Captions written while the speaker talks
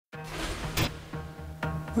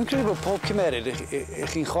Mae'n credu bod pob cymerid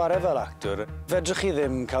chi'n chwarae fel actor. Fedrwch chi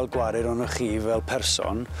ddim cael gwared o'n chi fel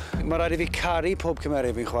person. Mae rhaid i fi caru pob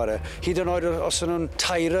cymerid fi'n chwarae. Hyd yn oed os yn nhw'n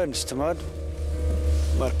tyrants, tymod?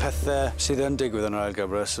 Mae'r pethau sydd yn digwydd yn yr ail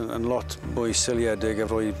gyfres yn lot mwy syliedig a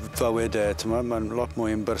fwy fywyd tymod? Mae'n lot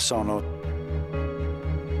mwy yn bersonol.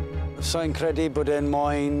 Sa'n credu bod e'n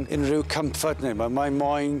moyn unrhyw comfort neu. Mae'n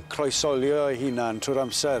moyn croesolio ei hunan trwy'r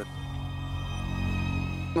amser.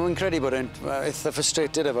 Mae'n credu bod e'n eitha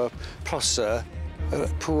frustrated efo prosa,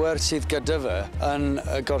 pŵer sydd gyda fe yn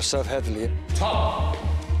y gorsaf heddlu. Tom!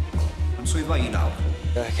 Yn swyddfa i nawr.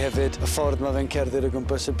 Ac hefyd y ffordd mae fe'n cerdded o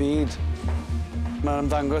gwmpas y byd. Mae'n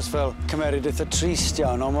ymddangos fel cymerid eitha trist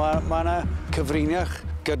iawn, ond mae yna cyfriniach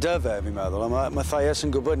gyda fe, fi'n meddwl. Mae Thaias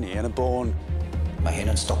yn gwybod ni yn y bôn. Mae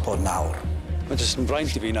hyn yn stopo nawr. Mae jyst yn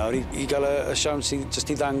braint i fi nawr i gael y siawns i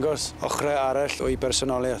ddangos ochrau arall o'i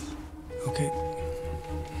bersonoliaeth. Okay.